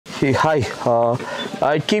Hey, hi.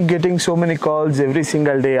 I keep getting so many calls every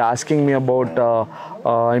single day asking me about,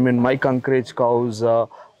 my Kankrej cows.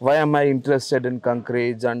 Why am I interested in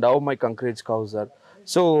Kankrej and how my Kankrej cows are?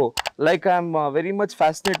 So, like I'm very much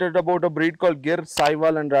fascinated about a breed called Gir,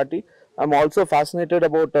 Saiwal, and Rati. I'm also fascinated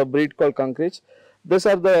about a breed called Kankrej. These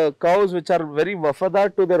are the cows which are very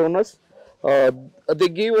wafadar to their owners. Uh, they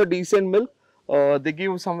give a decent milk. They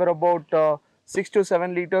give somewhere about 6 to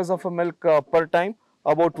 7 liters of a milk per time,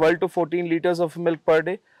 about 12 to 14 liters of milk per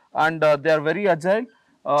day, and they are very agile.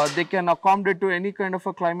 They can accommodate to any kind of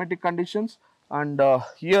a climatic conditions. And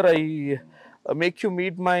here I make you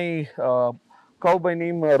meet my cow by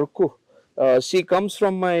name Ruku. She comes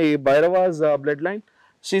from my Bhairava's bloodline.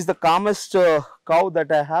 She is the calmest cow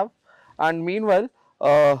that I have. And meanwhile,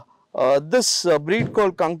 this breed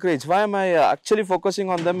called Kankrej, why am I actually focusing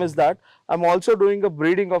on them is that I'm also doing a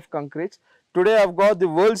breeding of Kankrej. Today I've got the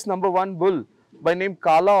world's #1 bull by name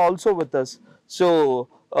Kala also with us. So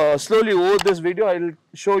slowly over this video I'll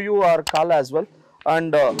show you our Kala as well.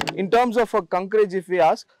 And in terms of a Kankrej, if we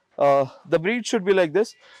ask, the breed should be like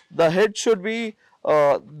this. The head should be,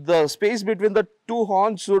 the space between the two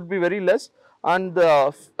horns should be very less, and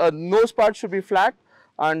the nose part should be flat,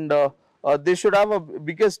 and they should have a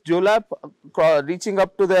biggest jowlap reaching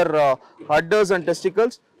up to their udders and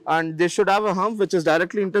testicles, and they should have a hump which is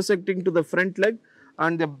directly intersecting to the front leg,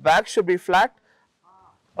 and the back should be flat,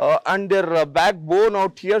 and their backbone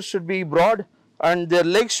out here should be broad, and their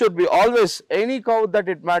legs should be always, any cow that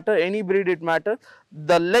it matter, any breed it matter,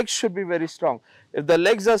 the legs should be very strong. If the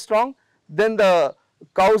legs are strong, then the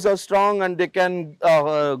cows are strong and they can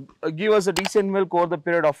give us a decent milk over the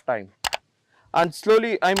period of time. And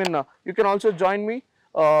slowly, you can also join me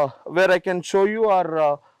where I can show you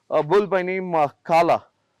our bull by name Kala,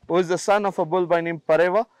 who is the son of a bull by name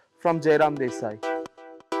Pareva from Jairam Desai.